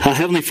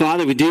Heavenly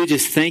Father, we do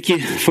just thank you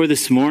for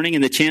this morning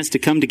and the chance to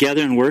come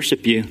together and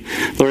worship you.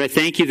 Lord, I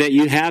thank you that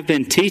you have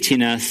been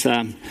teaching us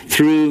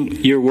through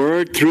your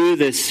word, through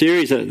this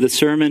series, the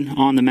Sermon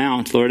on the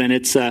Mount, Lord. And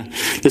it's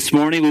this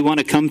morning we want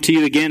to come to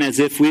you again as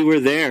if we were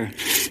there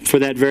for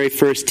that very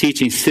first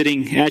teaching,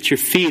 sitting at your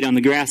feet on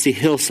the grassy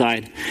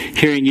hillside,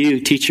 hearing you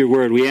teach your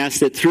word. We ask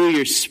that through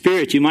your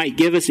Spirit you might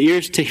give us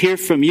ears to hear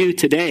from you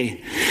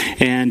today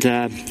and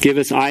give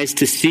us eyes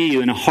to see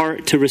you and a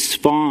heart to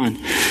respond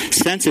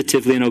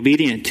sensitively and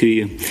obedient to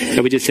you.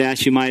 And we just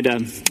ask you might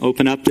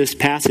open up this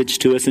passage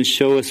to us and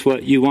show us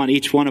what you want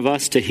each one of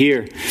us to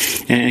hear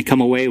and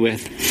come away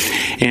with.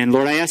 And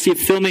Lord, I ask you to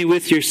fill me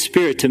with your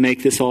Spirit to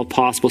make this all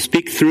possible.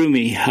 Speak through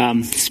me.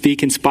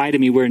 Speak in spite of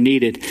me where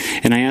needed.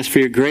 And I ask for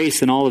your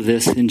grace in all of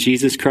this. In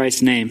Jesus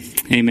Christ's name,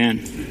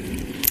 amen.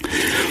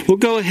 We'll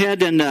go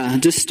ahead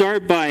and just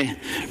start by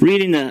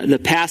reading the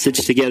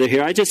passage together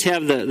here. I just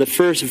have the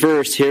first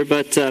verse here,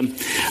 but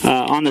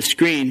on the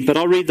screen. But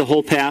I'll read the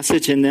whole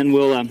passage, and then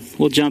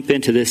we'll jump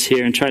into this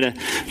here and try to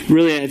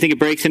really. I think it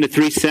breaks into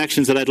three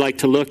sections that I'd like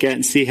to look at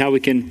and see how we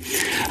can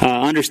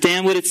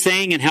understand what it's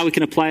saying and how we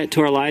can apply it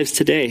to our lives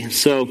today.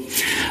 So,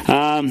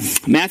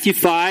 Matthew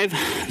 5,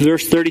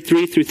 verse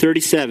 33 through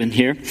 37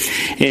 here,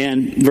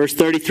 and verse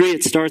 33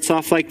 it starts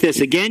off like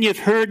this: "Again, you've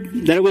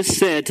heard that it was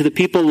said to the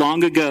people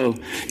long ago,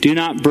 'Do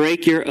not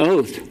break your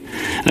oath.'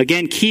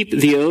 Again, keep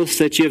the oaths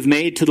that you have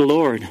made to the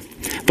Lord.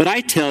 But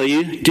I tell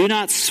you, do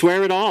not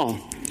swear at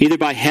all, either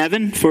by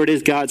heaven, for it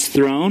is God's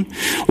throne,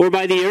 or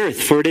by the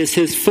earth, for it is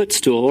his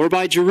footstool, or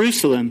by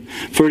Jerusalem,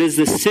 for it is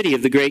the city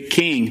of the great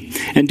king.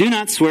 And do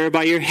not swear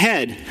by your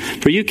head,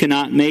 for you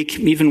cannot make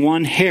even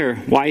one hair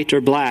white or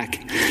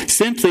black.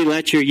 Simply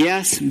let your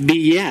yes be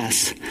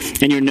yes,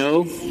 and your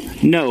no,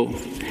 no.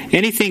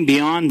 Anything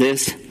beyond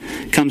this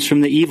comes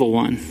from the evil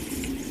one."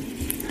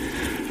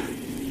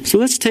 So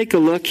let's take a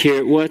look here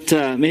at what,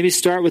 maybe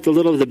start with a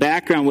little of the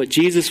background, what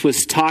Jesus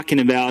was talking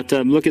about.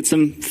 Look at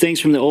some things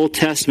from the Old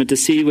Testament to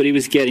see what he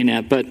was getting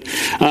at. But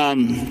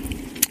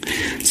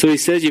so he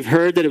says, you've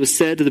heard that it was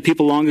said to the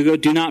people long ago,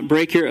 do not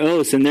break your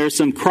oaths. And there's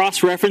some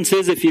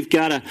cross-references. If you've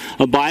got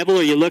a Bible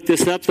or you look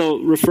this up, they'll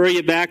refer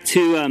you back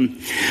to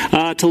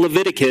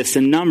Leviticus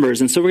and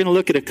Numbers. And so we're going to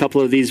look at a couple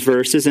of these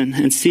verses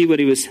and see what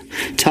he was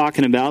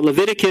talking about.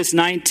 Leviticus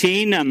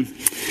 19,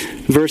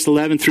 verse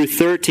 11 through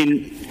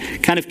 13,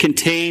 kind of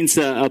contains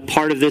a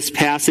part of this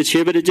passage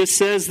here, but it just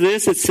says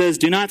this. It says,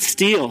 "Do not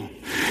steal,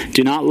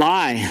 do not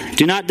lie,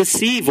 do not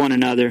deceive one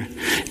another,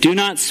 do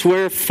not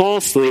swear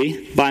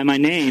falsely by my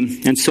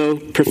name, and so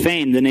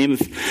profane the name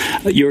of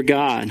your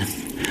God.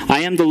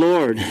 I am the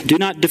Lord. Do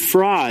not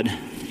defraud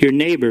your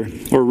neighbor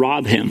or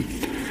rob him."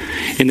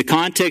 In the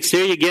context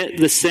here, you get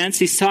the sense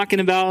he's talking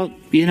about,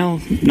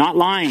 not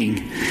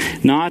lying,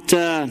 not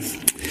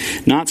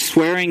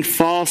swearing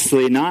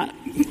falsely, not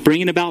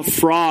bringing about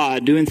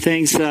fraud, doing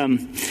things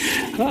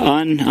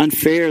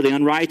unfairly,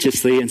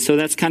 unrighteously. And so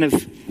that's kind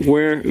of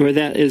where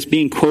that is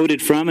being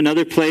quoted from.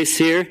 Another place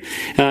here,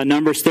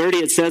 Numbers 30,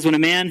 it says, "When a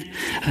man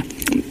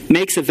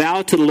makes a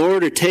vow to the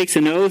Lord or takes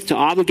an oath to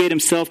obligate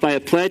himself by a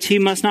pledge, he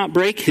must not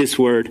break his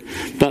word,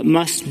 but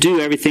must do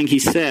everything he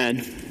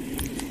said."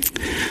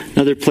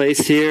 Another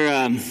place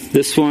here,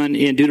 this one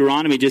in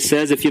Deuteronomy just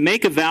says, "If you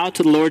make a vow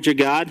to the Lord your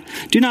God,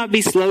 do not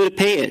be slow to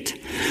pay it.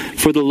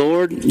 For the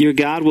Lord your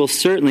God will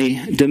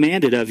certainly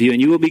demand it of you, and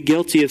you will be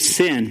guilty of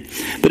sin.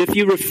 But if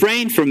you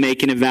refrain from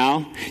making a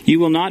vow, you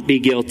will not be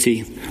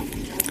guilty.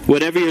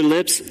 Whatever your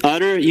lips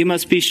utter, you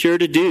must be sure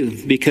to do,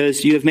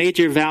 because you have made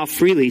your vow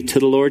freely to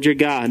the Lord your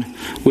God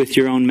with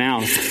your own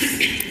mouth."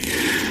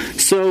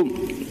 So,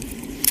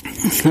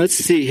 let's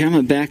see here. I'm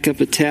going to back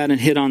up a tad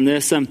and hit on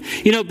this.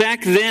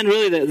 Back then,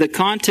 really, the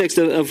context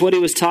of what he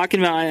was talking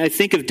about, I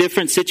think of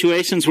different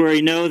situations where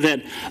you know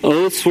that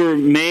oaths were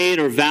made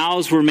or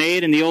vows were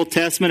made in the Old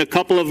Testament. A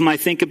couple of them I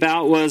think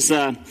about was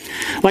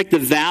like the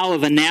vow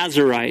of a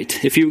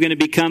Nazirite. If you were going to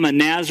become a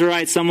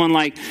Nazirite, someone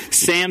like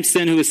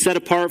Samson who was set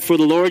apart for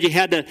the Lord,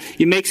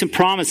 you make some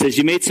promises.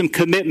 You made some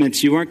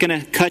commitments. You weren't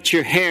going to cut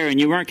your hair, and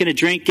you weren't going to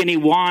drink any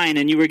wine,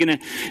 and you were going to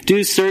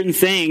do certain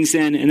things,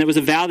 and there was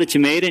a vow that you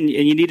made, and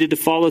you needed to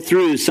follow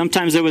through.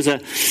 Sometimes there was a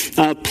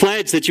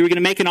pledge that you were going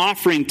to make an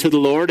offering to the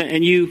Lord,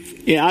 and you,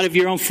 out of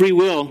your own free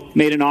will,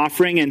 made an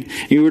offering, and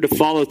you were to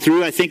follow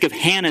through. I think of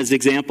Hannah's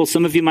example.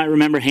 Some of you might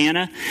remember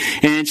Hannah,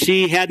 and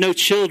she had no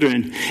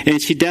children,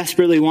 and she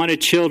desperately wanted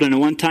children.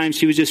 And one time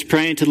she was just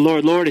praying to the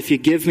Lord, "Lord, if you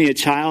give me a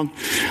child,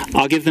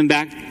 I'll give them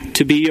back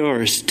to be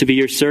yours, to be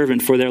your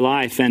servant for their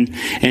life."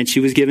 And she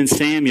was given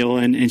Samuel,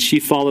 and she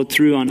followed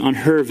through on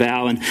her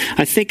vow. And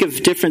I think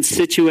of different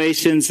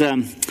situations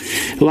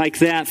like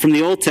that from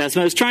the Old Testament.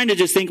 I was trying to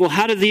just think, well,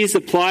 how do these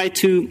apply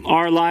to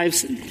our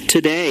lives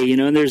today?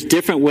 And there's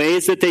different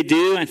ways that they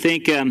do. I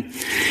think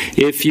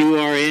if you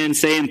are in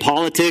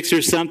politics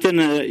or something,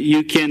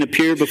 you can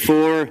appear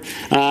before,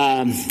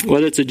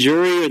 whether it's a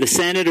jury or the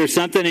Senate or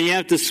something, and you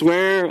have to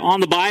swear on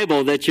the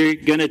Bible that you're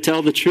going to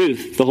tell the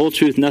truth, the whole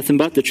truth, nothing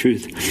but the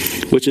truth.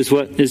 which is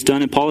what is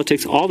done in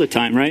politics all the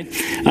time, right?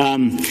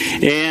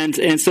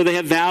 And so they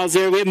have vows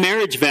there. We have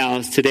marriage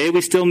vows. Today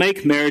we still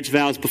make marriage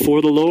vows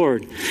before the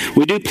Lord.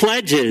 We do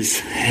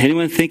pledges.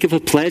 Anyone think of a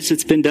pledge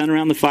that's been done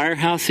around the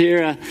firehouse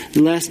here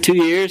the last 2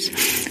 years?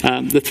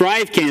 The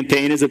Thrive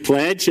campaign is a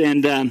pledge,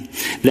 and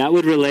that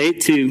would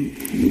relate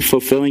to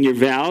fulfilling your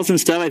vows and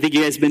stuff. I think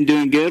you guys have been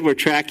doing good. We're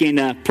tracking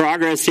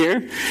progress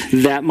here.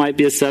 That might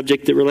be a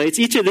subject that relates.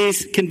 Each of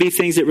these can be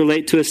things that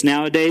relate to us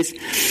nowadays.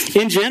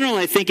 In general,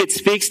 I think it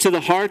speaks to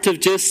the heart of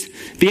just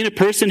being a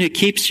person who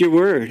keeps your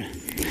word.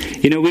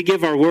 You know, we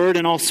give our word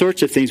in all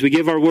sorts of things. We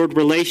give our word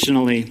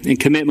relationally in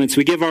commitments.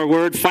 We give our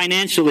word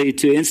financially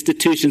to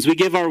institutions. We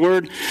give our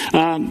word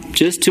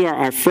just to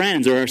our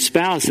friends or our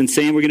spouse and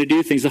saying we're going to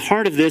do things. The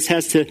heart of this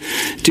has to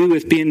do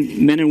with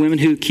being men and women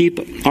who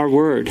keep our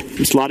word.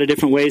 There's a lot of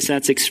different ways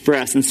that's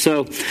expressed. And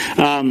so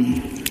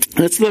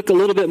let's look a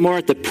little bit more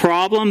at the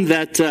problem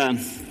that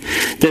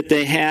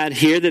they had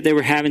here, that they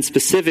were having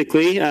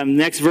specifically.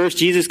 Next verse,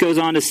 Jesus goes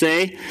on to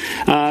say,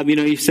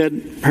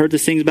 you've heard the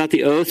things about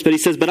the oaths, but he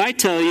says, "But I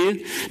tell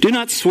you, do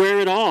not swear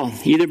at all,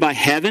 either by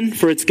heaven,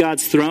 for it's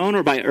God's throne,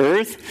 or by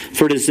earth,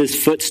 for it is his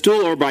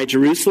footstool, or by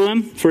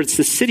Jerusalem, for it's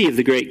the city of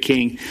the great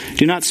king.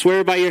 Do not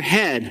swear by your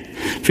head,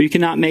 for you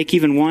cannot make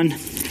even one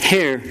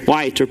hair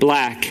white or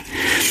black."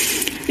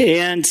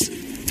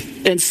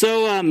 And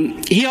so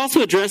he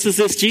also addresses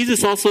this.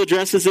 Jesus also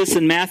addresses this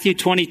in Matthew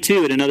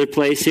 22 at another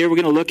place here. We're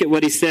going to look at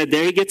what he said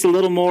there. He gets a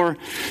little more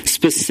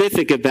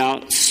specific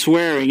about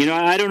swearing. You know,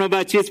 I don't know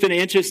about you. It's been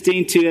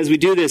interesting as we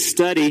do this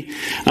study,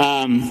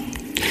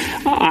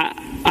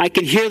 I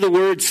can hear the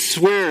word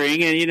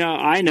swearing, and,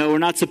 I know we're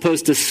not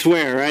supposed to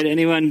swear, right?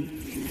 Anyone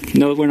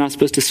know we're not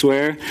supposed to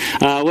swear?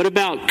 What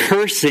about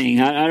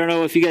cursing? I don't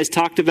know if you guys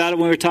talked about it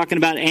when we were talking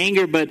about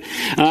anger, but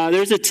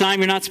there's a time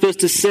you're not supposed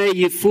to say,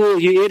 "You fool,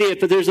 you idiot,"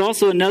 but there's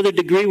also another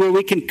degree where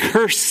we can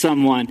curse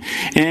someone.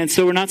 And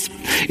so we're not,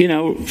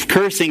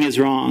 cursing is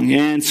wrong,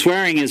 and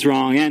swearing is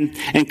wrong,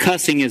 and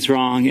cussing is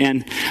wrong.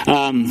 And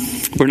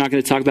we're not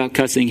going to talk about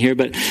cussing here,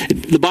 but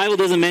the Bible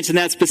doesn't mention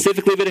that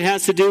specifically, but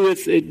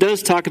it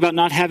does talk about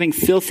not having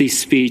filthy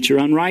speech or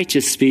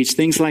unrighteous speech,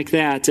 things like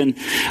that. And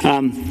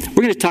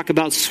we're going to talk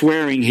about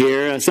swearing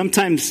here.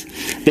 Sometimes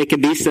they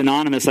can be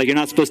synonymous, like you're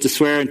not supposed to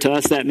swear, and to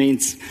us that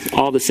means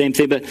all the same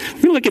thing. But we're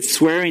going to look at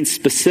swearing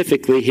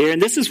specifically here.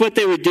 And this is what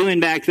they were doing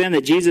back then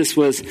that Jesus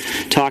was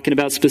talking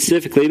about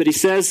specifically. But he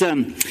says,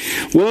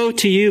 "Woe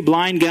to you,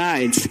 blind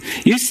guides!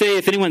 You say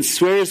if anyone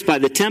swears by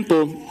the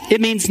temple, it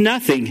means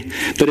nothing.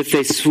 But if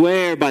they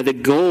swear by the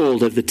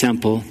gold of the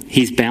temple,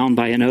 he's bound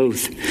by an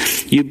oath.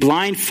 You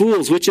blind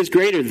fools, which is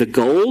greater, the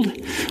gold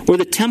or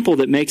the temple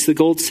that makes the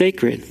gold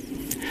sacred?"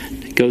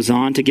 Goes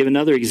on to give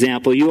another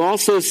example. "You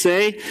also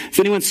say, if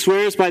anyone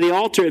swears by the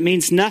altar, it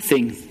means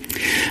nothing.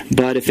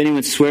 But if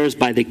anyone swears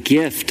by the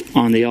gift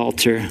on the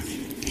altar,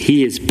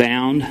 he is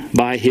bound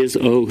by his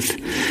oath.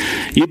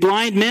 You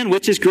blind men,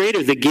 which is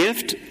greater, the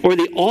gift or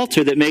the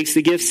altar that makes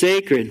the gift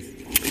sacred?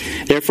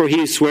 Therefore he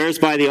who swears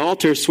by the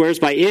altar swears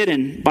by it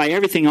and by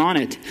everything on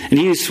it. And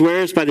he who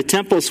swears by the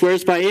temple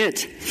swears by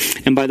it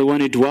and by the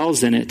one who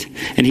dwells in it.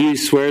 And he who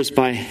swears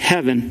by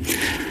heaven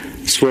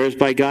swears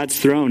by God's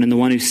throne and the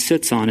one who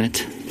sits on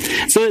it."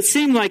 So it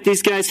seemed like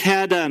these guys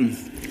had a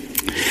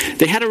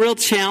real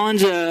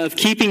challenge of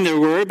keeping their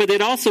word, but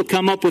they'd also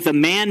come up with a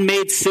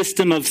man-made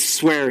system of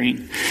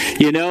swearing.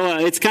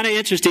 It's kind of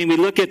interesting. We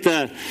look at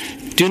the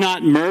do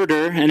not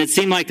murder, and it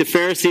seemed like the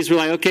Pharisees were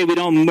like, okay, we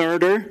don't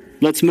murder,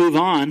 let's move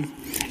on.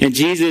 And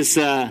Jesus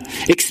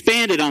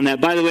expanded on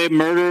that. By the way,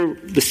 murder,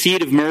 the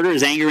seed of murder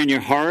is anger in your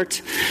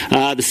heart.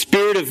 The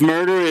spirit of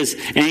murder is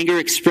anger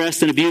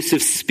expressed in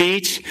abusive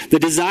speech. The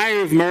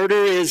desire of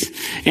murder is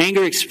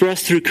anger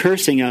expressed through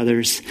cursing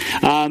others.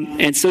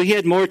 And so he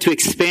had more to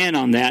expand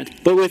on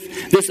that. But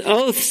with this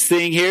oaths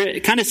thing here,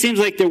 it kind of seems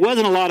like there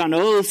wasn't a lot on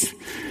oaths,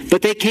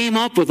 but they came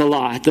up with a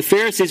lot. The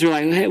Pharisees were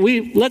like,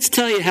 hey, let's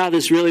tell you how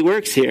this really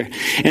works here.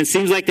 And it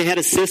seems like they had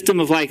a system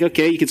of like,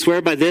 okay, you can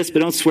swear by this,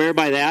 but don't swear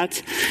by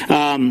that.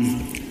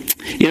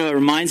 It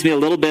reminds me a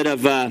little bit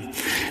of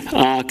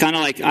kind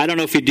of like, I don't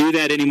know if you do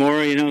that anymore.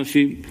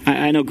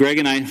 I know Greg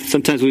and I,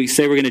 sometimes we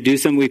say we're going to do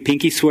something, we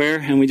pinky swear,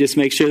 and we just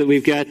make sure that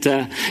we've got,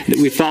 that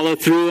we follow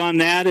through on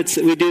that.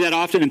 We do that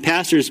often in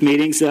pastors'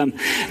 meetings.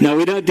 No,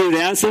 we don't do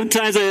that.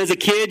 Sometimes as a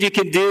kid, you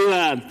can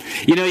do,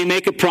 you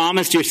make a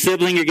promise to your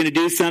sibling you're going to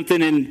do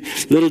something, and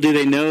little do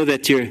they know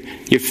that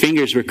your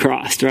fingers were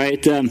crossed,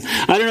 right? I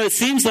don't know, it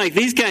seems like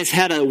these guys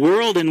had a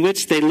world in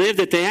which they lived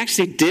that they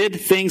actually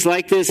did things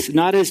like this,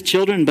 not as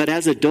children, but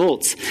as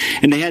adults.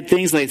 And they had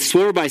things like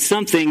swear by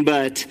something,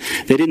 but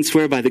they didn't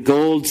swear by the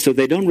gold, so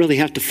they don't really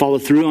have to follow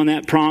through on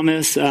that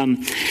promise. And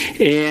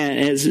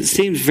it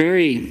seems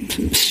very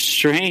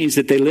strange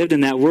that they lived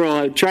in that world.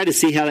 I try to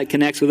see how that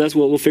connects with us.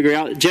 We'll figure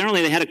out.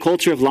 Generally, they had a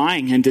culture of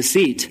lying and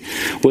deceit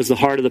was the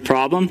heart of the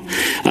problem.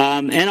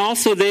 And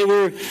also, they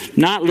were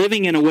not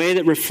living in a way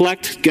that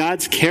reflect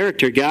God's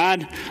character.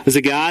 God was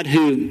a God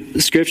who,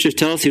 the scriptures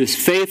tell us, he was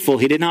faithful.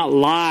 He did not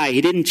lie.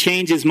 He didn't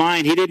change his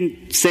mind. He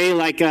didn't say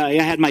like, I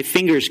had my my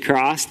fingers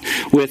crossed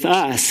with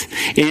us.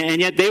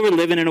 And yet they were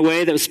living in a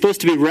way that was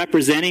supposed to be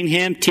representing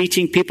him,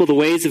 teaching people the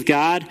ways of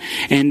God.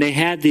 And they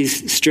had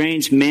these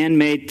strange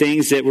man-made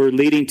things that were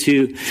leading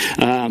to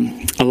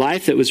a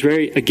life that was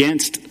very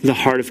against the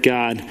heart of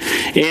God.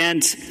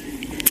 And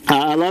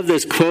I love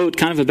this quote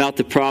kind of about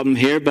the problem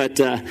here,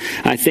 but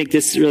I think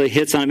this really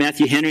hits on it.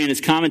 Matthew Henry in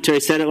his commentary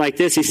said it like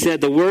this. He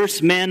said, the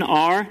worse men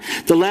are,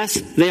 the less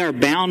they are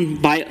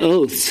bound by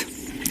oaths.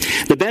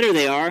 The better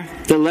they are,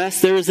 the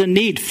less there is a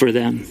need for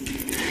them.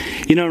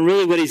 You know,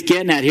 really what he's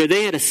getting at here,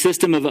 they had a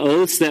system of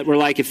oaths that were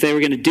like if they were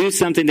going to do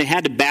something, they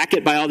had to back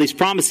it by all these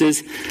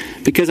promises,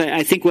 because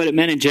I think what it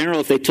meant in general,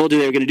 if they told you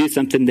they were going to do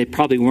something, they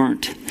probably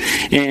weren't.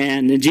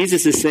 And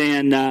Jesus is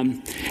saying,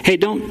 hey,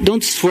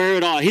 don't swear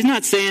at all. He's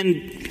not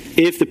saying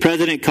if the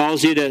president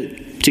calls you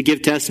to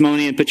give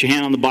testimony and put your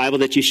hand on the Bible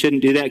that you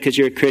shouldn't do that because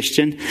you're a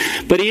Christian.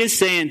 But he is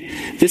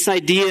saying this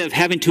idea of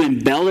having to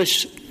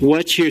embellish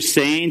what you're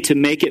saying to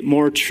make it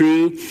more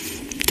true,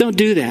 don't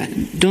do that.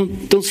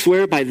 Don't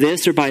swear by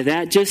this or by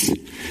that. Just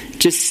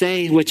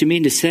say what you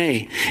mean to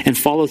say and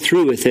follow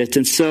through with it.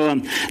 And so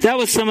that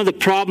was some of the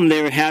problem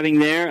they were having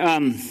there.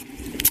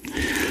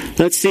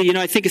 Let's see,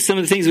 I think of some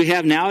of the things we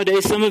have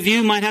nowadays. Some of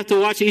you might have to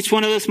watch. Each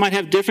one of us might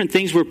have different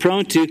things we're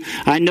prone to.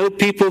 I know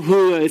people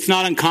who it's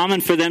not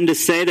uncommon for them to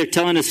say they're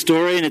telling a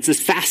story and it's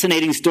this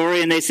fascinating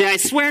story and they say, I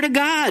swear to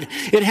God,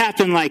 it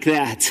happened like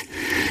that.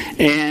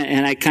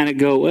 And I kind of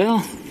go,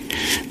 well,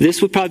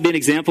 this would probably be an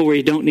example where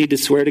you don't need to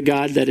swear to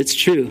God that it's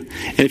true.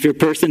 And if you're a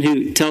person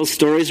who tells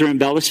stories or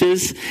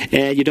embellishes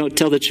and you don't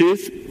tell the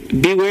truth,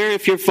 beware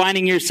if you're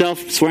finding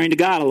yourself swearing to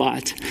God a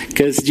lot,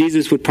 because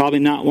Jesus would probably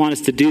not want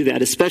us to do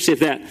that, especially if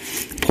that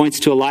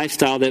points to a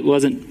lifestyle that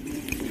wasn't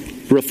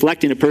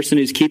reflecting a person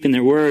who's keeping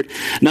their word.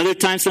 Another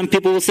time, some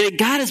people will say,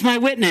 God is my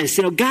witness.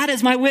 God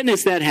is my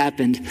witness that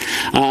happened.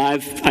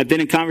 I've been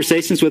in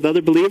conversations with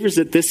other believers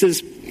that this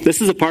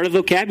is a part of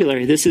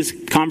vocabulary. This is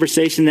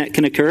conversation that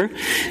can occur.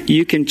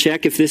 You can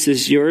check if this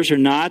is yours or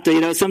not.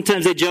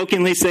 Sometimes they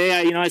jokingly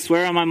say, I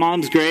swear on my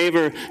mom's grave,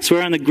 or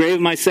swear on the grave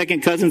of my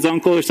second cousin's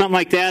uncle, or something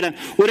like that.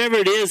 Whatever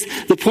it is,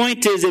 the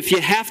point is, if you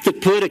have to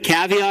put a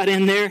caveat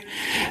in there,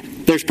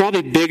 there's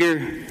probably bigger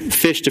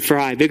fish to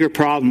fry, bigger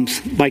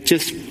problems, like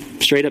just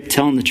straight up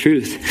telling the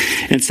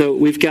truth. And so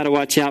we've got to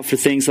watch out for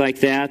things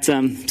like that.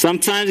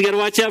 Sometimes you got to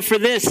watch out for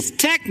this.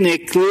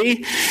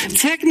 Technically,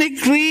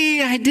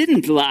 I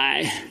didn't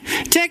lie.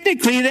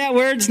 Technically, that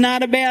word's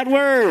not a bad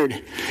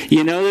word.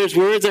 There's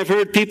words I've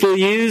heard people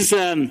use,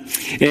 and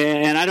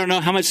I don't know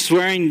how much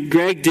swearing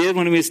Greg did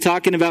when he was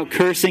talking about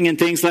cursing and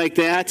things like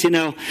that.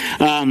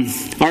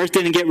 Ours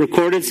didn't get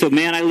recorded, so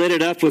man, I lit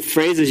it up with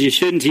phrases you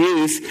shouldn't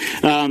use.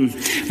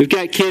 We've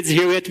got kids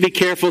here, we have to be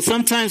careful.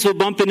 Sometimes we'll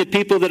bump into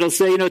people that'll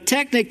say,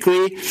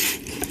 technically,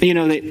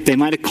 they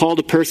might have called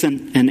a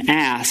person an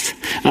ass.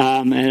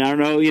 And I don't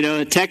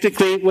know,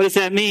 technically, what does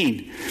that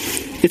mean?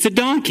 It's a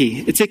donkey.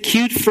 It's a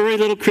cute, furry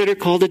little critter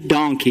called a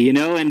donkey,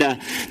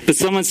 but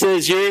someone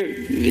says,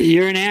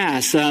 you're an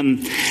ass.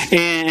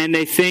 And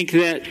they think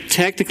that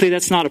technically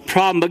that's not a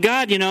problem. But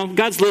God,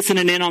 God's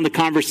listening in on the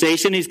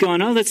conversation. He's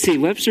going, oh, let's see.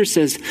 Webster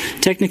says,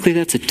 technically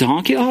that's a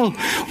donkey. Oh,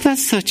 well,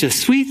 that's such a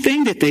sweet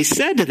thing that they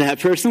said to that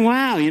person.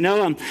 Wow,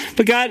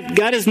 but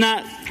God is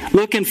not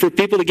looking for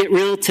people to get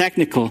real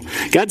technical.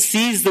 God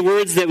sees the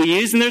words that we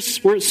use, and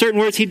there's certain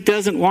words He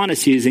doesn't want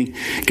us using.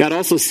 God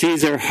also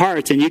sees our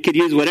hearts, and you could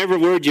use whatever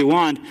word you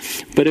want,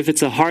 but if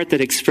it's a heart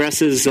that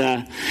expresses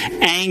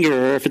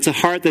anger, or if it's a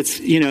heart that's,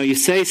 you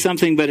say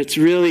something, but it's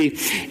really,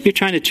 you're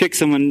trying to trick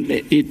someone,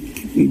 it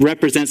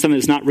represents something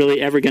that's not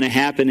really ever going to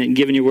happen and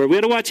giving you a word. We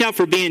got to watch out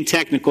for being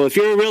technical. If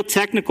you're a real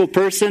technical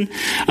person,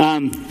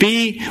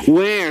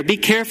 beware, be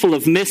careful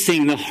of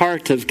missing the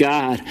heart of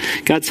God.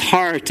 God's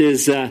heart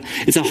is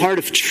it's a heart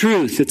of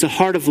truth. It's a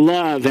heart of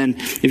love. And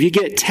if you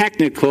get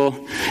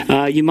technical,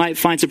 you might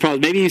find some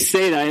problems. Maybe you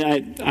say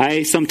that.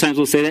 I sometimes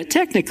will say that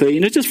technically,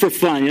 just for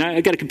fun. I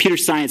got a computer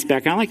science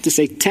background. I like to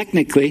say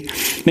technically.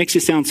 Makes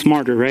you sound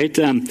smarter, right?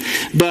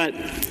 But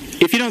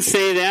if you don't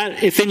say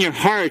that, if in your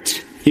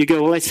heart you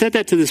go, well, I said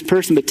that to this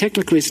person, but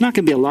technically it's not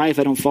going to be a lie if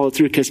I don't follow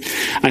through, because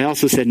I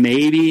also said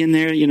maybe in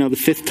there. The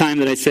fifth time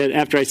that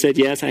after I said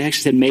yes, I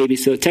actually said maybe.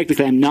 So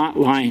technically I'm not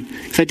lying,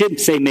 because I didn't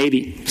say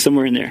maybe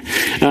somewhere in there.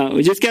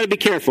 We just got to be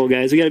careful,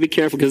 guys. We got to be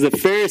careful, because the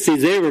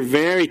Pharisees, they were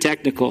very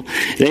technical.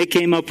 They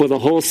came up with a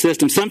whole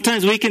system.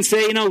 Sometimes we can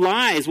say,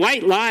 lies,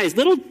 white lies,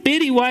 little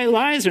bitty white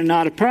lies are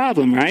not a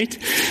problem, right?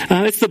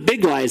 It's the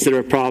big lies that are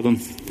a problem.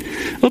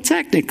 Well,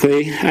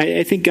 technically,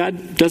 I think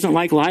God doesn't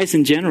like lies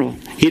in general.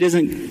 He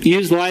doesn't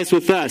use lies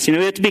with us. We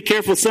have to be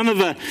careful. Some of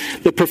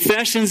the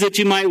professions that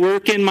you might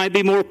work in might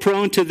be more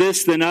prone to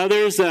this than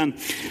others.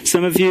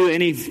 Some of you,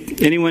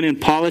 anyone in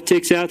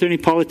politics out there, any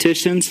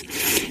politicians?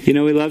 We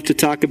love to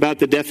talk about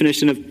the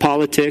definition of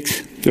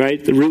politics,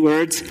 right? The root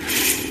words.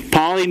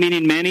 poly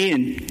meaning many,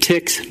 and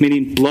ticks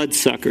meaning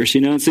bloodsuckers,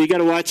 you know. And so you got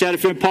to watch out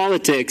if you're in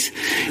politics.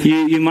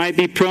 You might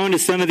be prone to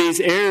some of these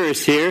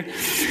errors here.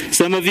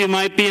 Some of you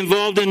might be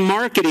involved in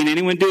marketing.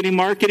 Anyone do any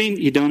marketing?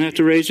 You don't have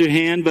to raise your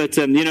hand, but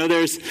you know,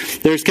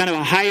 there's kind of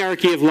a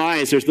hierarchy of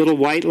lies. There's little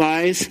white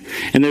lies,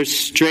 and there's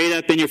straight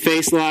up in your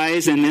face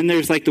lies, and then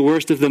there's like the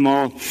worst of them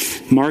all,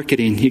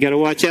 marketing. You got to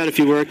watch out if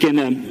you work in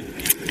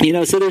you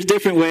know, so there's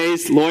different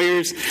ways.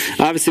 Lawyers,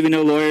 obviously we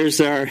know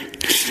lawyers are,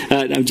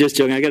 I'm just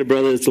joking, I got a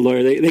brother that's a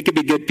lawyer. They could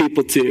be good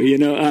people too, you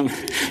know.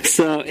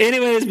 So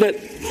anyways, but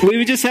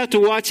we just have to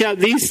watch out.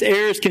 These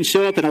errors can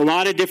show up in a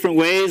lot of different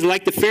ways.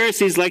 Like the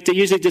Pharisees like to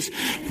usually just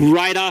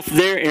write off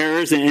their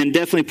errors and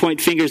definitely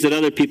point fingers at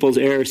other people's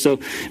errors. So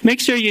make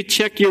sure you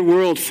check your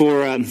world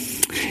for,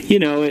 you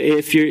know,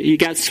 if you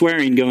got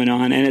swearing going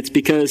on, and it's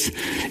because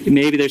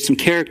maybe there's some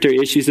character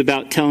issues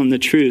about telling the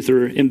truth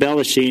or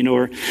embellishing,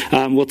 or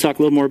we'll talk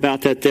a little more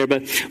about that there.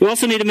 But we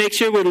also need to make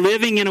sure we're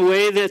living in a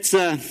way that's,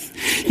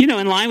 you know,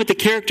 in line with the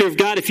character of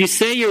God. If you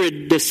say you're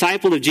a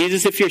disciple of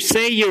Jesus, if you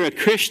say you're a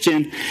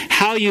Christian,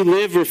 how you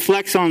live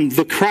reflects on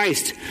the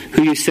Christ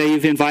who you say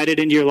you've invited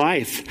into your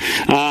life.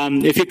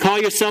 If you call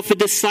yourself a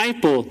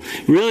disciple,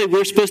 really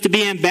we're supposed to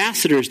be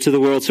ambassadors to the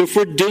world. So if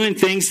we're doing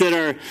things that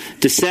are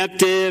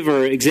deceptive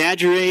or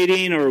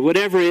exaggerating or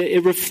whatever,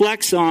 it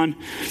reflects on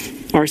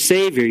our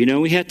Savior. You know,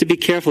 we have to be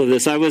careful of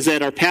this. I was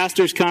at our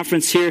pastor's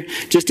conference here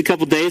just a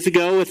couple days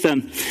ago with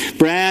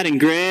Brad and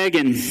Greg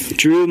and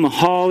Drew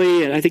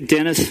Mahali, and I think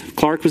Dennis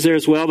Clark was there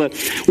as well. But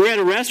we were at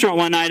a restaurant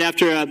one night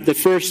after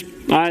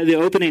the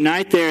opening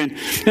night there, and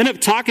ended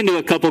up talking to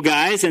a couple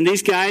guys, and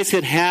these guys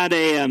had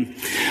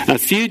a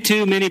few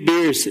too many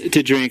beers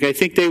to drink. I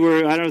think they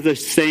were, I don't know if they're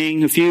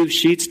saying a few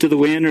sheets to the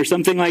wind or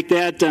something like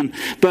that.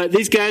 But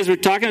these guys were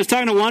talking. I was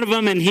talking to one of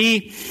them, and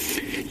he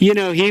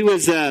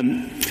was,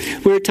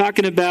 we were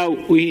talking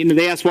about,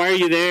 they asked, why are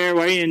you there?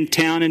 Why are you in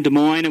town in Des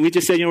Moines? And we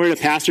just said, we're at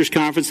a pastor's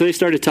conference. So they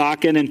started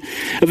talking, and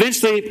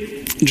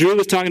eventually Drew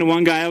was talking to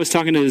one guy. I was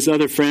talking to his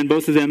other friend.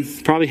 Both of them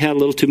probably had a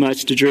little too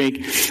much to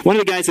drink. One of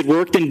the guys had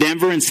worked in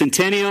Denver and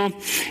Centennial,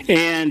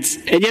 and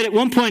yet at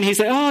one point he's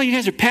like, oh, you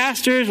guys are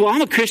pastors? Well,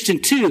 I'm a Christian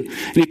too.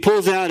 And he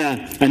pulls out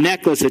a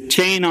necklace, a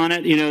chain on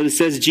it, that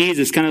says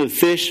Jesus, kind of a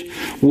fish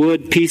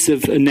wood piece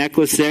of a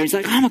necklace there. He's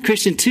like, I'm a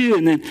Christian too.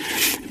 And then,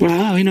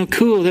 wow,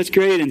 cool, that's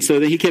great. And so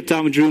then he kept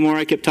talking with Drew more.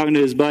 I kept talking to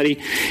his buddy.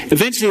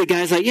 Eventually the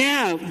guy's like,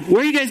 yeah,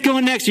 where are you guys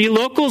going next? Are you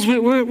locals?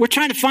 We're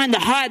trying to find the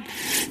hot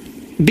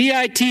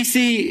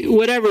BITC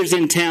whatever's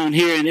in town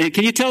here, and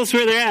can you tell us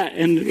where they're at?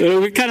 And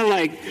we're kind of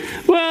like,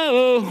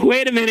 whoa,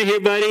 wait a minute here,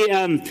 buddy.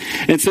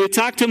 And so we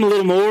talked to him a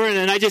little more, and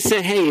then I just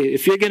said, hey,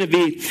 if you're going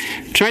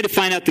to try to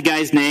find out the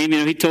guy's name.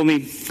 He told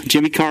me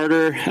Jimmy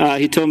Carter.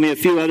 He told me a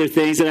few other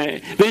things,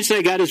 and eventually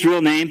I got his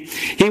real name.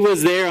 He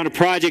was there on a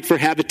project for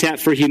Habitat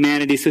for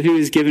Humanity, so he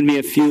was giving me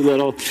a few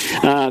little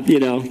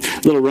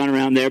run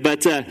around there.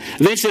 But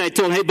eventually I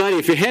told him, hey, buddy,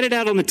 if you're headed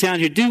out on the town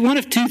here, do one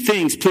of two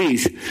things,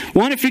 please.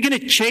 One, if you're going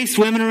to chase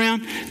women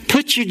around,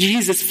 put your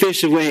Jesus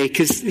fish away,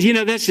 because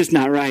that's just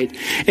not right.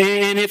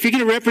 And if you're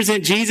going to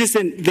represent Jesus,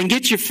 then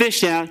get your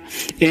fish out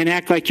and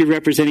act like you're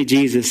representing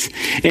Jesus.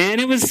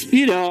 And it was,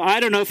 I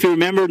don't know if he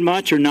remembered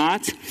much or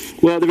not.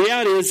 Well, the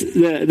reality is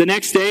the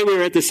next day we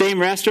were at the same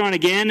restaurant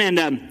again,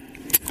 and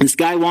this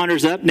guy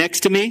wanders up next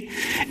to me,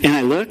 and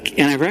I look,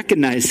 and I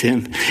recognize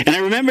him. And I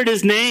remembered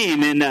his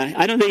name, and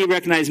I don't think he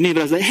recognized me, but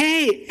I was like,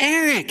 hey,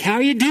 Eric, how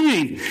are you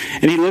doing?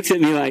 And he looks at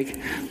me like,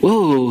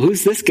 whoa,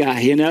 who's this guy,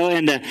 And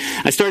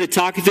I started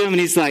talking to him, and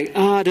he's like,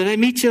 oh, did I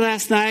meet you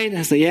last night? And I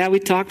was like, yeah, we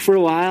talked for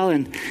a while.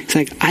 And he's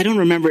like, I don't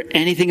remember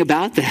anything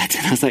about that.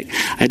 And I was like,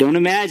 I don't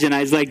imagine.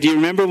 I was like, do you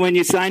remember when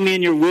you signed me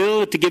in your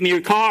will to give me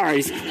your car?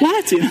 He's like,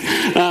 what?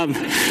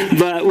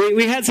 But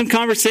we had some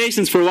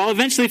conversations for a while.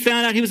 Eventually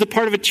found out he was a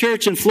part of a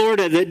church in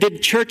Florida that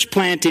did church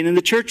planting, and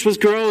the church was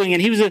growing,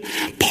 and he was a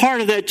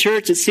part of that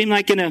church, it seemed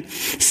like, in a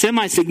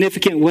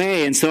semi-significant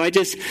way. And so I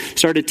just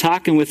started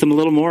talking with him a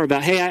little more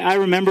about, hey, I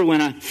remember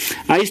when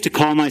I used to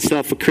call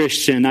myself a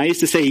Christian. I used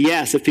to say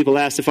yes if people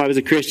asked if I was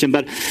a Christian,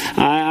 but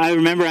I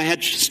remember I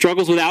had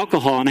struggles with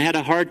alcohol, and I had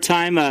a hard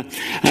time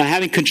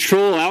having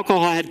control.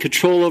 Alcohol had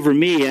control over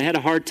me. I had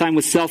a hard time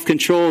with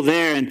self-control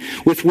there. And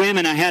with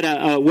women, I had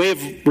a way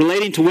of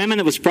relating to women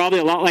that was probably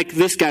a lot like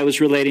this guy was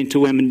relating to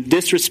women,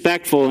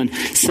 disrespectful and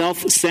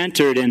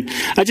self-centered. And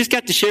I just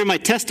got to share my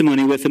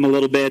testimony with him a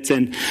little bit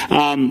and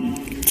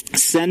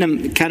send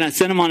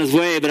him on his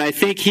way. But I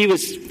think he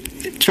was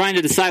trying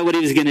to decide what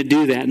he was going to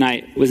do that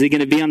night. Was he going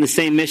to be on the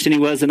same mission he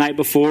was the night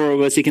before, or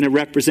was he going to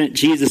represent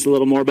Jesus a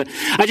little more? But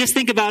I just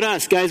think about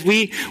us, guys.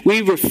 We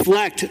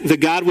reflect the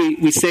God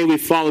we say we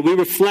follow. We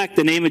reflect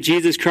the name of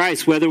Jesus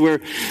Christ, whether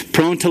we're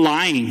prone to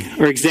lying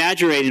or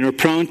exaggerating or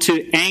prone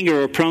to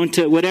anger or prone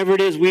to whatever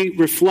it is, we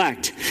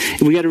reflect.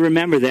 And we got to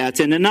remember that.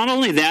 And not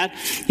only that,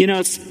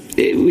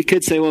 we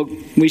could say, well,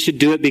 we should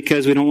do it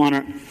because we don't want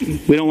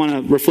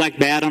to reflect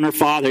bad on our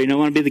Father. You don't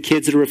want to be the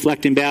kids that are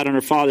reflecting bad on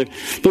our Father.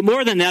 But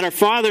more than that, our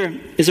Father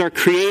is our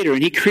Creator,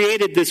 and He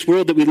created this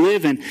world that we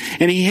live in,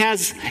 and He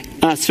has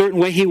a certain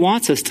way He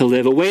wants us to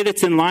live, a way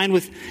that's in line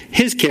with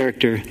His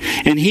character.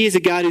 And He's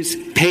a God who's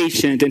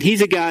patient, and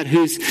He's a God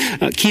who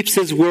keeps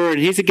His word,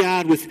 and He's a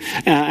God with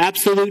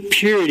absolute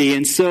purity,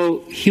 and so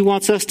He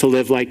wants us to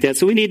live like that.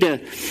 So we need to,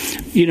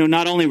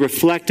 not only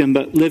reflect Him,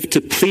 but live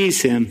to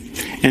please Him,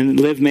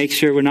 and make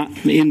sure we're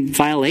not in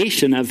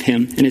violation of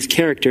Him and His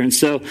character. And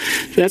so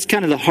that's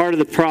kind of the heart of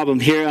the problem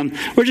here.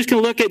 We're just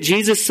going to look at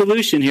Jesus'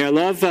 solution here. I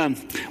love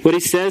what He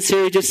says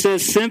here. He just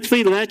says,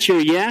 simply let your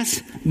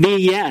yes be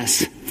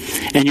yes,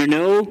 and your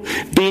no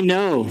be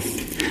no.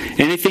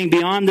 Anything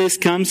beyond this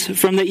comes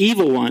from the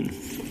evil one.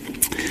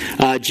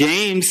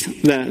 James,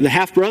 the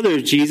half-brother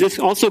of Jesus,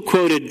 also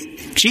quoted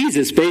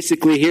Jesus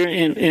basically here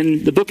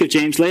in the book of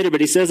James later, but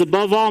he says,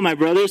 above all, my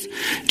brothers,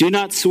 do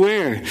not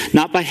swear,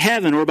 not by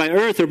heaven or by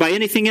earth or by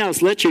anything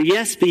else. Let your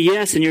yes be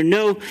yes and your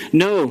no,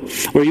 no,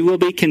 or you will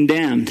be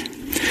condemned.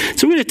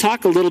 So we're going to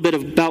talk a little bit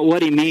about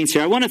what he means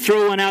here. I want to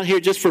throw one out here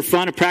just for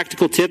fun, a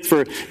practical tip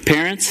for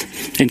parents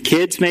and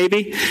kids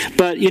maybe.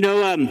 But,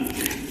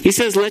 he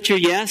says, let your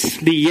yes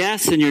be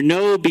yes and your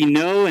no be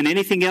no, and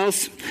anything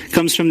else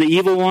comes from the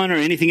evil one or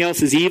anything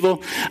else is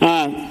evil.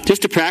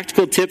 Just a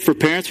practical tip for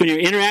parents when you're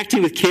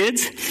interacting with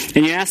kids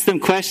and you ask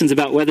them questions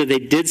about whether they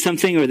did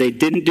something or they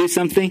didn't do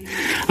something.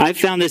 I've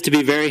found this to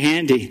be very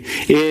handy.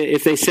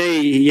 If they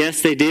say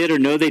yes they did or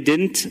no they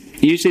didn't,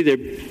 usually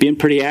they're being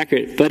pretty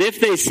accurate. But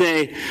if they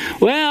say,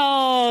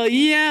 well,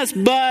 yes,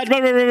 but, blah,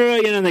 blah, blah,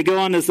 blah, and they go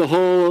on this the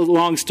whole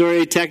long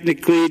story,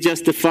 technically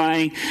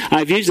justifying,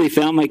 I've usually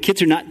found my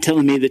kids are not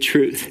telling me the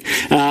truth.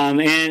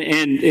 And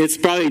it's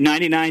probably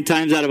 99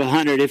 times out of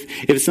 100.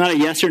 If it's not a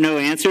yes or no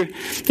answer,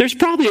 there's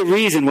probably a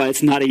reason why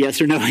it's not a yes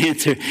or no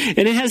answer. And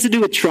it has to do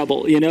with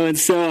trouble, and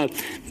so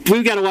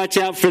we've got to watch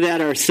out for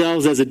that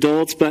ourselves as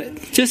adults. But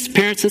just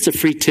parents, that's a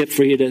free tip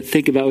for you to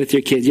think about with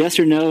your kids. Yes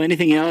or no,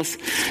 anything else,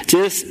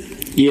 just,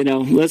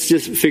 let's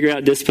just figure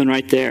out discipline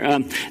right there.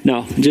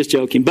 No, I'm just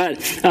joking.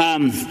 But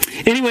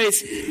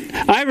anyways,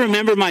 I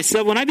remember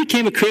myself, when I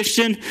became a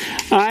Christian,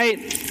 I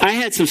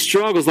had some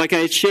struggles, like I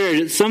had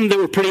shared, some that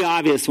were pretty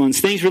obvious ones.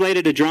 Things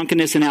related to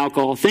drunkenness and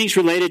alcohol. Things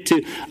related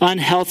to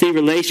unhealthy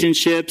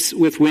relationships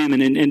with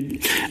women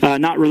and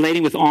not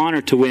relating with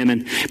honor to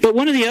women. But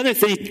one of the other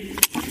things,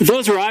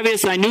 those were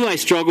obvious. I knew I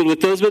struggled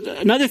with those. But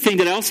another thing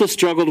that I also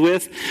struggled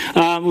with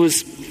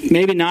was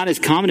maybe not as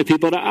common to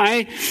people.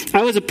 I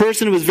was a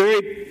person who was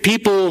very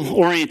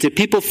people-oriented,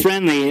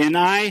 people-friendly, and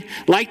I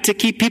liked to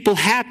keep people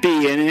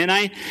happy, and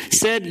I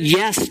said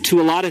yes to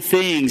a lot of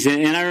things.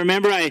 And I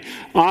remember I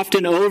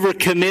often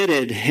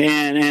overcommitted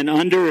and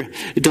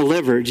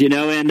under-delivered,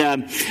 and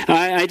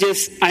I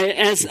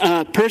as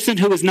a person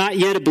who was not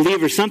yet a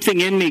believer,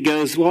 something in me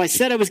goes, well, I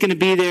said I was going to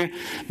be there,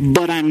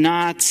 but I'm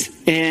not.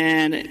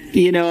 And,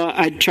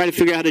 I try to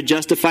figure out how to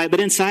justify it, but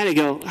inside I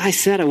go, I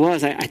said I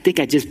was. I think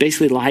I just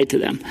basically lied to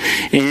them.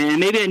 And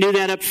maybe I knew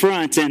that up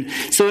front. And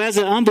so as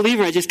an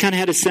unbeliever, I just kind of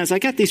had a sense, I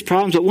got these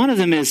problems, but one of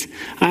them is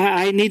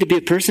I need to be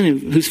a person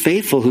who's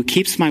faithful, who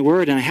keeps my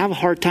word, and I have a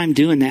hard time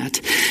doing that.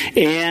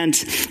 And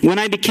when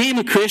I became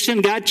a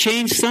Christian, God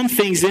changed some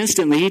things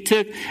instantly. He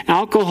took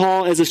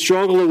alcohol as a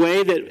struggle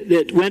away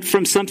that went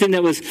from something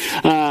that was,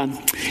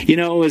 it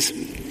was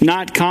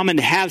not common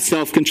to have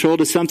self-control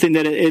to something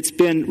that it's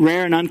been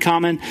rare and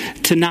uncommon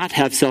to not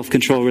have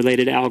self-control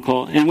related to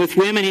alcohol. And with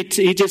women,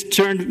 he just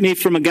turned me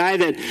from a guy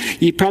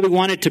that you probably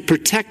wanted to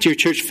protect your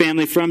church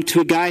family from to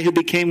a guy who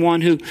became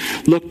one who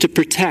looked to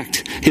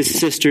protect his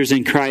sisters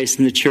in Christ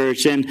in the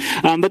church. And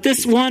but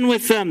this one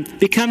with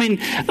becoming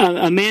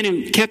a man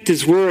who kept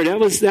his word, that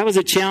was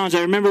a challenge.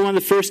 I remember one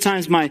of the first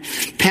times my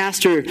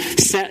pastor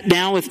sat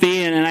down with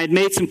me and I'd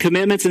made some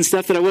commitments and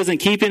stuff that I wasn't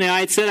keeping. And I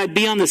had said I'd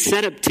be on the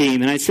setup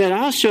team, and I said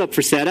I'll show up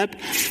for setup.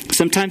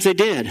 Sometimes I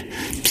did,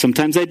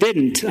 sometimes I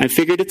didn't. I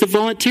figured it's a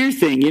volunteer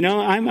thing.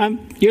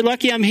 You're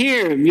lucky I'm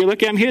here. You're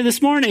lucky I'm here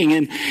this morning.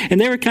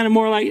 And they were kind of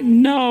more like,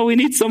 no, we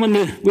need to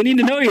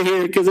know you're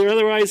here, because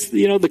otherwise,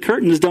 the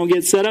curtains don't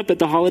get set up at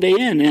the Holiday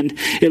Inn, and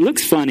it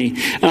looks funny.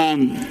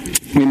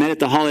 We met at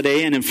the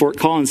Holiday Inn in Fort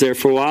Collins there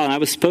for a while, and I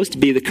was supposed to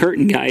be the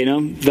curtain guy,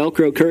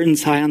 Velcro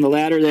curtains high on the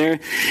ladder there.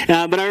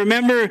 But I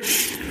remember,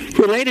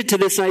 related to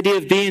this idea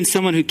of being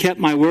someone who kept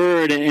my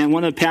word, and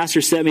one of the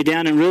pastors set me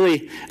down, and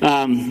really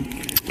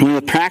one of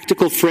the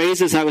practical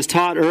phrases I was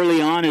taught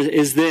early on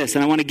is this,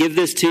 and I want to give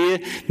this to you.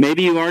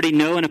 Maybe you already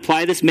know and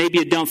apply this, maybe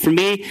you don't. For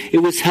me, it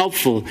was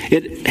helpful.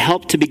 It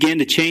helped to begin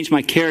to change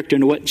my character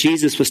into what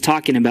Jesus was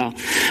talking about.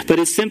 But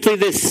it's simply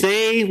this: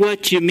 say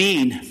what you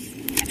mean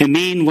and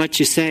mean what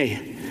you say.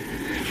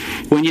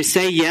 When you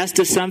say yes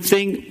to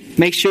something,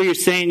 make sure you're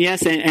saying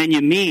yes and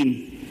you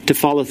mean to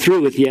follow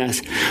through with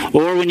yes.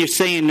 Or when you're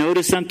saying no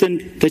to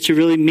something, that you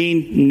really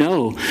mean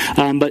no.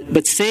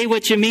 But say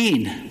what you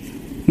mean.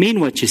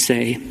 Mean what you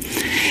say.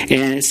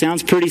 And it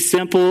sounds pretty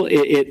simple.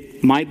 It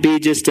it might be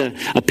just a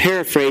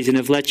paraphrasing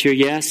of let your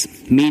yes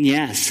mean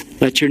yes.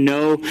 Let your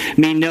no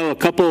mean no. A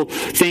couple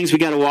things we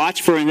got to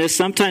watch for in this.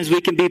 Sometimes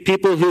we can be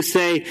people who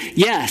say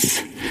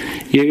yes.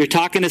 You're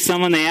talking to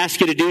someone, they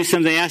ask you to do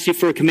something, they ask you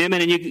for a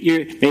commitment, and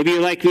maybe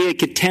you're like me,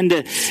 could tend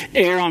to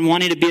err on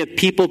wanting to be a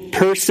people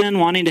person,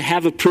 wanting to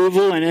have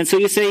approval, and so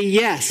you say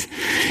yes.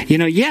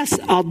 Yes,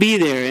 I'll be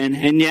there,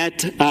 and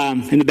yet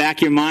in the back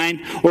of your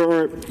mind,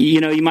 or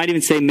you might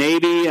even say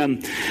maybe.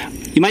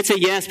 You might say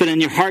yes, but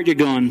in your heart you're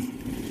going,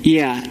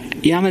 yeah,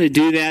 I'm going to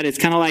do that. It's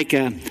kind of like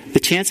the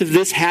chance of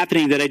this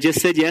happening that I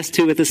just said yes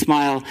to with a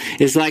smile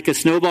is like a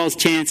snowball's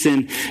chance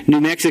in New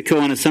Mexico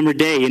on a summer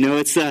day.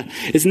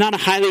 It's not a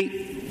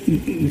highly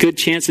good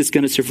chance it's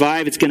going to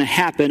survive. It's going to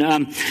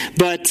happen.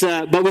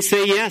 But we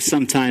say yes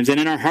sometimes, and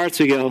in our hearts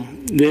we go,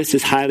 this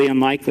is highly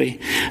unlikely.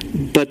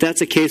 But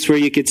that's a case where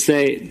you could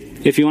say,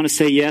 if you want to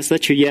say yes,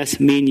 let your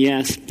yes mean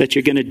yes, that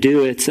you're going to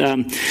do it.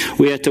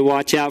 We have to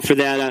watch out for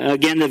that.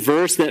 Again, the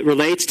verse that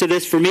relates to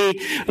this for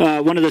me,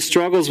 one of the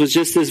struggles was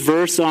just this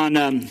verse on,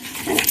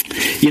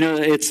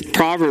 it's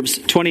Proverbs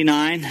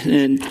 29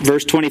 and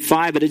verse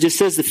 25, but it just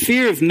says, the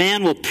fear of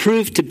man will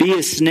prove to be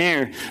a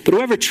snare, but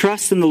whoever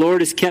trusts in the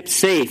Lord is kept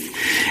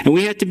safe. And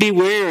we have to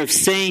beware of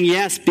saying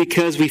yes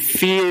because we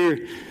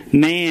fear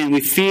man,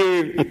 we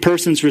fear a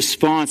person's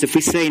response. If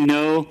we say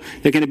no,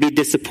 they're going to be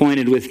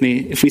disappointed with me.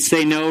 If we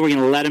say no, we're going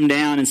to let them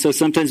down. And so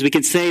sometimes we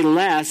can say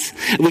less.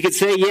 We could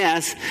say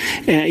yes,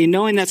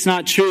 knowing that's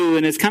not true.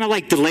 And it's kind of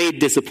like delayed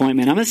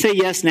disappointment. I'm going to say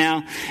yes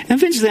now. And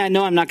eventually I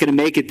know I'm not going to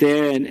make it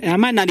there. And I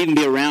might not even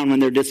be around when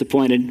they're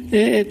disappointed.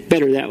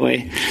 Better that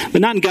way.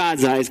 But not in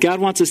God's eyes.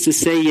 God wants us to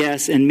say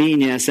yes and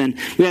mean yes. And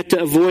we have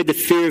to avoid the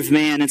fear of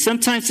man. And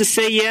sometimes to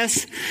say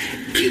yes,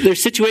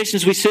 there's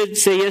situations we should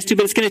say yes to,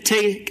 but it's going to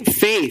take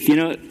faith.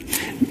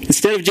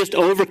 Instead of just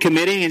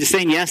overcommitting and just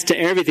saying yes to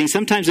everything,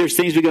 sometimes there's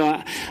things we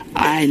go,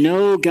 I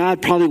know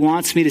God probably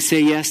wants me to say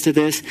yes to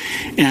this,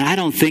 and I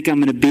don't think I'm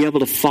going to be able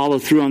to follow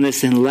through on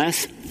this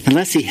unless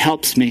He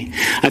helps me.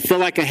 I feel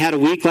like I had a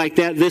week like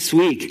that this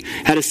week.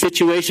 Had a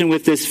situation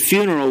with this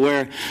funeral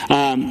where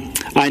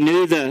I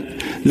knew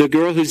the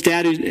girl whose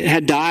dad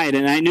had died,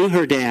 and I knew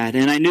her dad,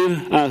 and I knew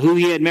who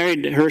he had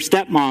married, her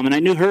stepmom, and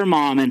I knew her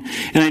mom, and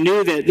I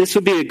knew that this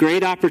would be a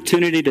great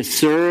opportunity to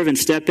serve and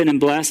step in and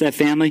bless that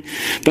family.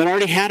 But I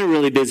already had a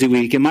really busy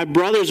week, and my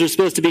brothers were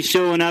supposed to be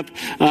showing up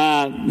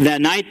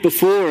that night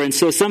before, and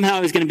so somehow I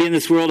was going to be in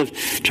this world of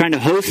trying to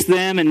host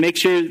them and make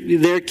sure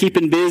they're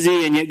keeping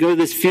busy, and yet go to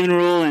this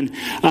funeral.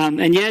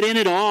 And yet in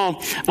it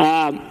all,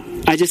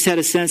 I just had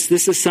a sense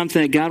this is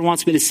something that God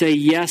wants me to say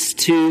yes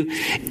to,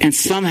 and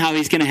somehow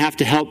He's going to have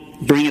to help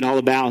bring it all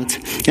about.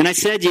 And I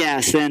said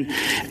yes, and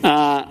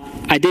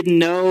I didn't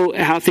know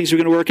how things were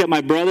going to work out.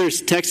 My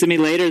brothers texted me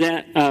later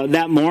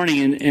that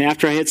morning, and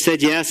after I had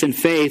said yes in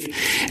faith,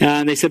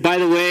 they said, by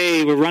the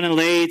way, we're running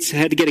late. I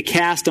had to get a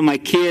cast on my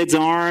kid's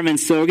arm, and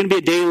so we're going to be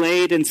a day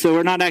late, and so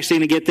we're not actually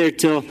going to get there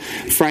till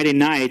Friday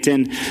night.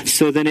 And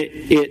so then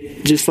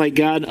it just like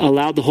God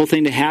allowed the whole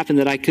thing to happen,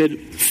 that I could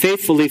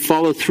faithfully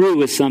follow through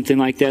with something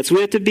like that. So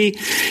we have to be,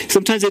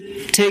 sometimes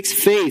it takes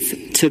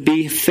faith to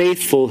be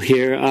faithful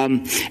here.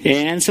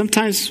 And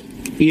sometimes,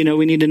 we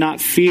need to not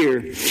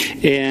fear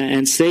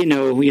and say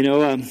no.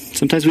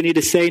 Sometimes we need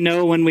to say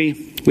no when we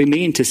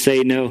mean to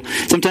say no.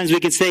 Sometimes we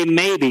can say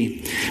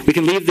maybe. We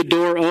can leave the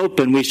door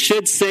open. We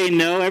should say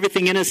no.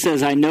 Everything in us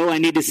says, I know I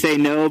need to say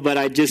no, but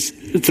I just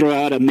throw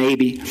out a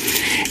maybe.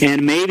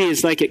 And maybe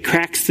is like it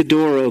cracks the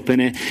door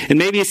open. And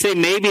maybe you say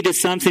maybe to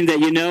something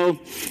that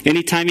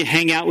anytime you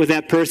hang out with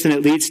that person,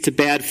 it leads to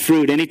bad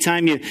fruit.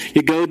 Anytime you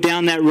go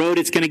down that road,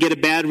 it's going to get a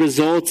bad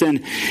result.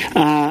 And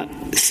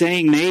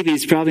saying maybe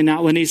is probably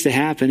not what needs to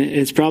happen.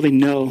 It's probably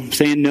no.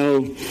 Saying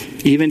no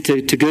even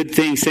to good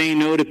things. Saying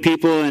no to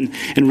people and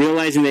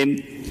realizing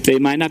they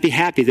might not be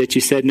happy that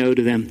you said no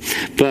to them.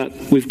 But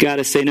we've got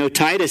to say no.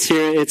 Titus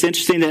here, it's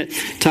interesting that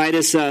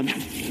Titus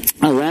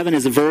 11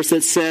 is a verse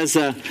that says,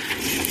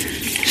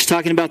 just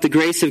talking about the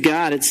grace of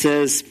God, it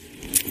says,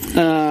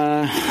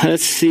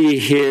 let's see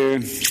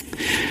here.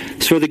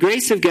 For the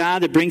grace of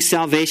God that brings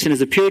salvation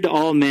has appeared to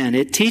all men.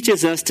 It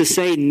teaches us to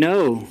say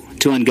no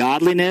to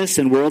ungodliness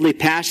and worldly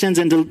passions,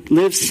 and to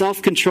live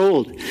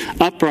self-controlled,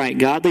 upright,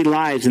 godly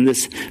lives in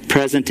this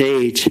present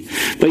age.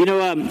 But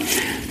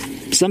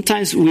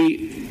sometimes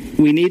we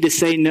need to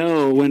say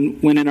no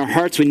when in our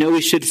hearts we know we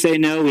should say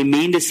no. We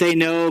mean to say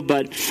no,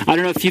 but I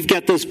don't know if you've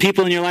got those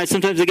people in your life.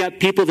 Sometimes they got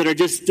people that are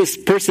just this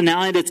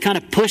personality that's kind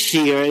of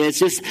pushy, or it's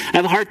just I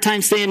have a hard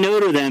time saying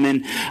no to them.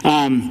 And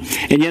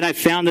yet I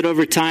found that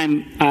over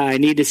time I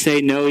need to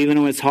say no, even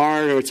when it's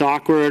hard or it's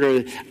awkward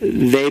or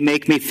they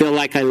make me feel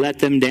like I let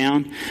them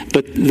down.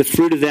 But the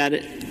fruit of that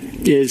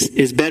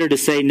is better to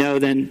say no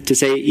than to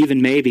say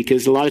even maybe,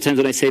 because a lot of times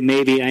when I say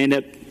maybe, I end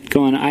up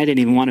going, I didn't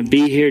even want to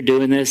be here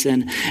doing this,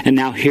 and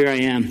now here I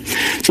am.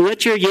 So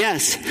let your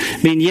yes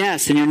mean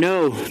yes, and your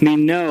no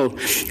mean no.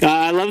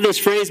 I love this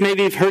phrase.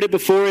 Maybe you've heard it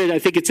before. I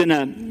think it's in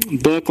a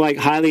book like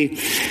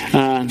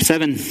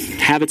 7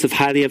 Habits of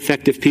Highly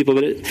Effective People.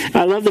 But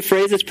I love the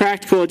phrase. It's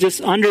practical.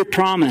 Just under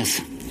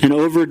promise and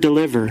over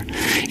deliver.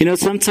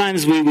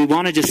 Sometimes we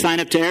want to just sign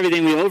up to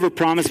everything. We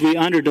overpromise, we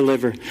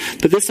underdeliver.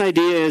 But this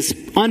idea is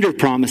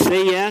underpromise.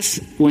 Say yes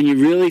when you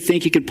really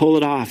think you can pull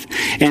it off.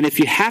 And if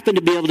you happen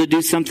to be able to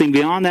do something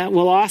beyond that,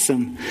 well,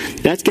 awesome.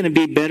 That's going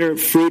to be better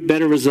fruit,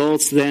 better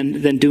results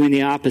than doing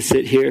the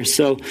opposite here.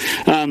 So,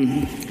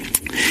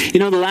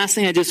 the last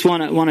thing I just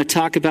want to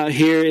talk about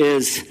here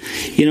is,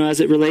 as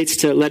it relates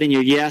to letting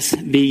your yes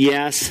be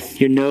yes,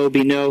 your no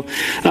be no.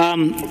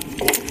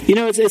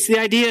 It's the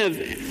idea of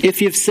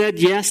if you've said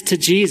yes to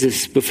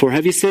Jesus before.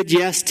 Have you said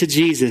yes to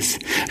Jesus?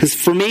 Because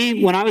for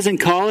me, when I was in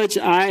college,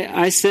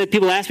 I said,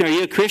 people asked me, are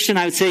you a Christian?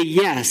 I would say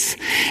yes.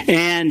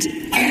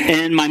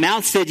 And my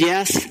mouth said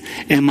yes,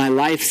 and my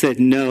life said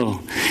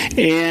no.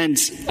 And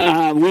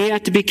we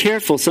have to be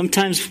careful.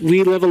 Sometimes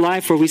we live a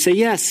life where we say,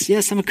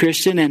 yes, I'm a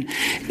Christian,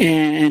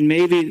 and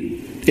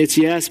maybe it's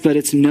yes, but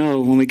it's no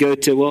when we go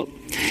to,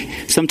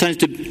 sometimes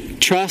to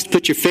trust,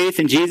 put your faith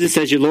in Jesus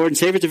as your Lord and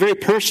Savior. It's a very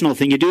personal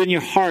thing. You do it in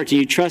your heart, and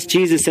you trust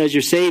Jesus as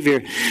your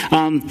Savior.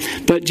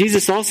 But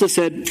Jesus also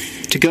said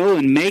to go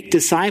and make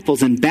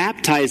disciples and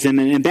baptize them.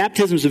 And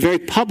baptism is a very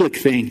public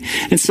thing.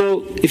 And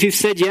so if you've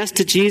said yes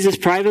to Jesus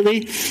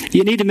privately,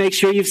 you need to make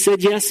sure you've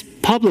said yes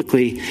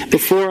publicly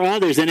before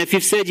others. And if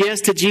you've said yes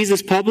to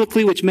Jesus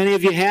publicly, which many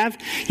of you have,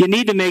 you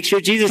need to make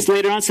sure. Jesus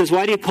later on says,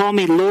 why do you call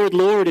me Lord,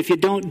 Lord, if you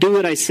don't do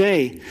what I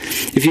say?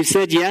 If you've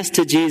said yes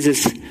to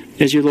Jesus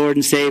as your Lord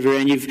and Savior,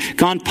 and you've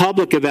gone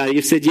public about it,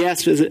 you've said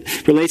yes as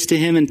it relates to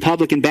Him in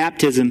public in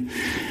baptism,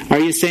 are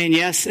you saying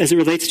yes as it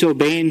relates to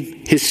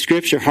obeying His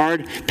Scripture?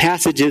 Hard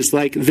passages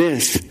like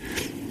this,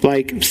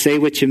 like say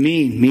what you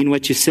mean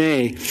what you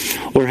say,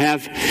 or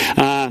have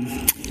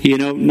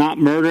not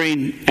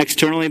murdering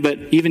externally, but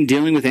even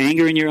dealing with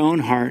anger in your own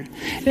heart.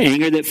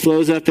 Anger that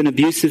flows up in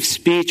abusive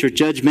speech or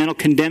judgmental,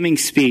 condemning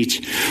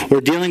speech, or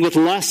dealing with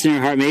lust in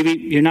your heart. Maybe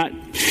you're not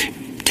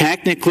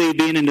technically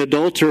being an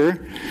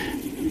adulterer,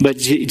 but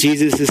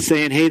Jesus is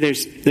saying, hey,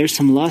 there's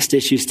some lust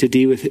issues to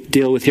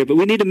deal with here. But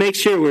we need to make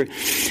sure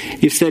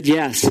you've said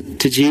yes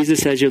to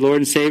Jesus as your Lord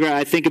and Savior.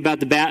 I think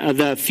about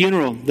the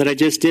funeral that I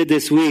just did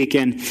this week,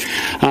 and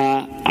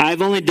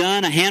I've only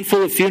done a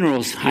handful of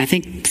funerals. I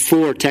think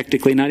 4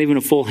 technically, not even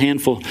a full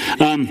handful.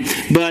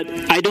 But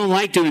I don't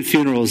like doing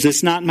funerals.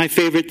 It's not my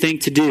favorite thing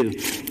to do.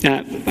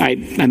 I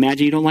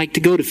imagine you don't like to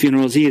go to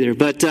funerals either.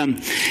 But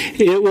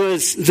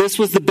this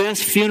was the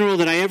best funeral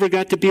that I ever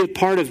got to be a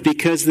part of,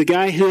 because the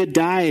guy who had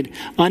died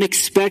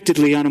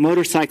unexpectedly on a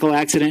motorcycle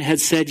accident had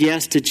said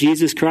yes to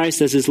Jesus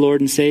Christ as his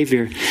Lord and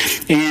Savior.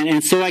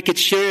 And so I could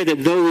share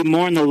that though we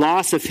mourn the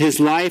loss of his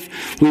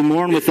life, we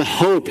mourn with the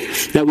hope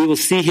that we will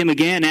see him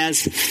again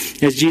as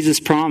Jesus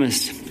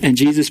promised. And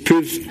Jesus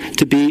proved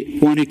to be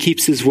one who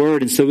keeps his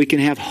word. And so we can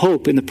have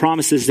hope in the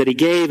promises that he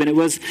gave. And it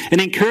was an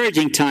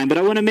encouraging time. But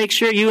I want to make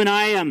sure you and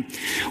I,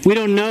 we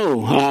don't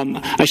know.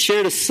 I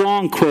shared a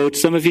song quote.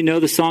 Some of you know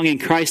the song In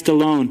Christ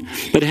Alone.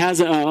 But it has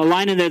a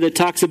line in there that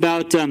talks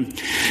about,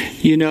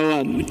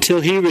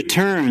 till he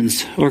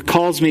returns or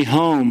calls me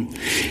home.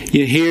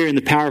 You hear, in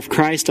the power of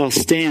Christ I'll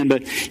stand.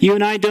 But you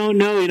and I don't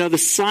know. The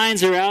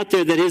signs are out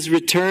there that his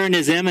return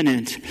is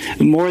imminent,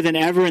 more than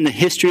ever in the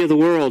history of the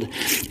world.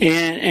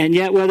 And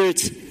yet, whether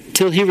it's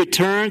till he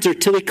returns or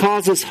till he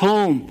calls us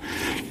home,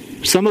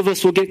 some of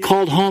us will get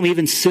called home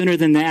even sooner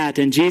than that.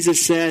 And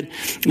Jesus said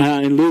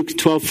in Luke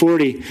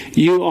 12:40,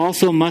 you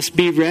also must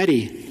be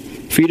ready,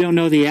 for you don't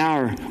know the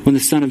hour when the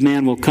Son of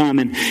Man will come.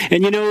 And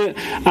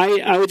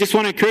I would just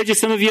want to encourage you.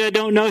 Some of you I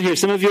don't know here.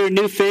 Some of you are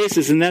new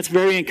faces, and that's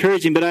very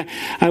encouraging. But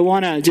I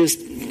want to just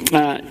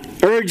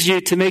urge you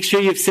to make sure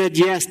you've said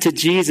yes to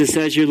Jesus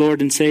as your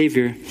Lord and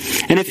Savior.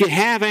 And if you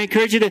have, I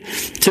encourage you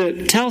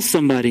to tell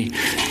somebody.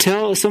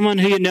 Tell someone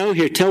who you know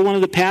here. Tell one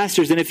of the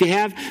pastors. And if you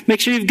have, make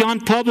sure you've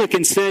gone public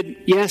and said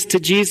yes to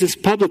Jesus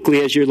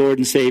publicly as your Lord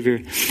and Savior.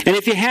 And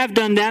if you have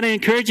done that, I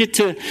encourage you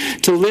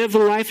to live the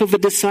life of a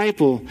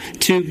disciple,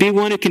 to be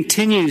one who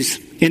continues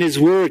in his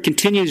word,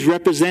 continues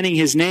representing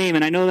his name.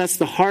 And I know that's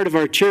the heart of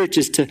our church,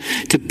 is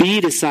to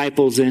be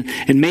disciples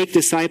and make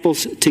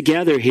disciples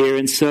together here.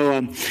 And so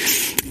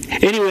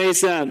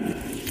anyways,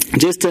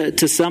 just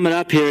to sum it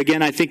up here,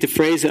 again, I think the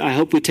phrase that I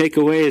hope we take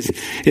away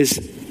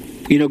is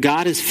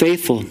God is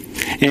faithful,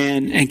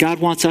 and God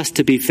wants us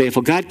to be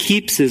faithful. God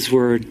keeps his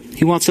word.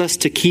 He wants us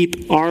to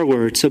keep our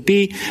word. So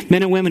be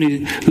men and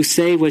women who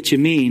say what you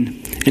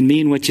mean and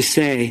mean what you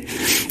say.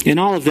 And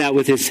all of that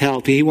with his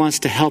help. He wants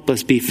to help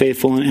us be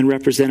faithful and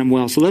represent him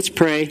well. So let's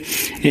pray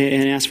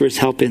and ask for his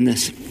help in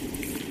this.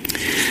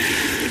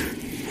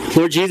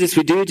 Lord Jesus,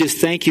 we do just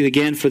thank you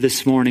again for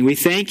this morning. We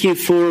thank you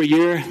for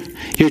your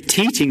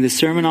teaching, the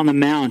Sermon on the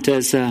Mount,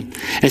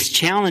 as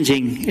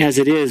challenging as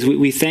it is.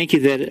 We thank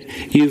you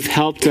that you've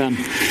helped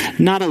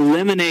not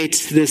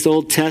eliminate this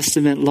Old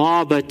Testament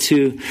law, but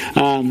you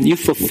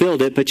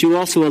fulfilled it, but you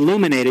also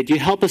illuminated. You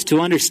help us to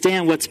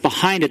understand what's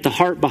behind it, the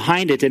heart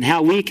behind it, and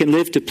how we can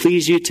live to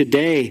please you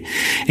today.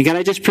 And God,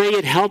 I just pray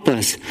you'd help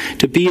us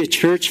to be a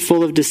church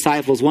full of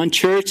disciples, one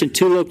church and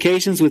 2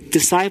 locations with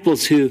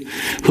disciples who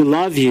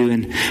love you.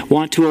 And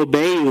want to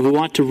obey you, who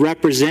want to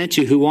represent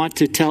you, who want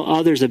to tell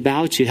others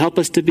about you. Help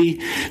us to be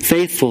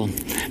faithful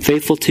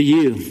to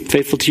you,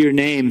 faithful to your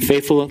name,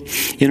 faithful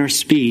in our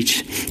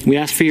speech. We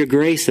ask for your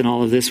grace in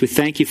all of this. We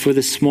thank you for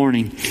this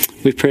morning.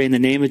 We pray in the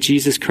name of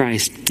Jesus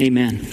Christ. Amen.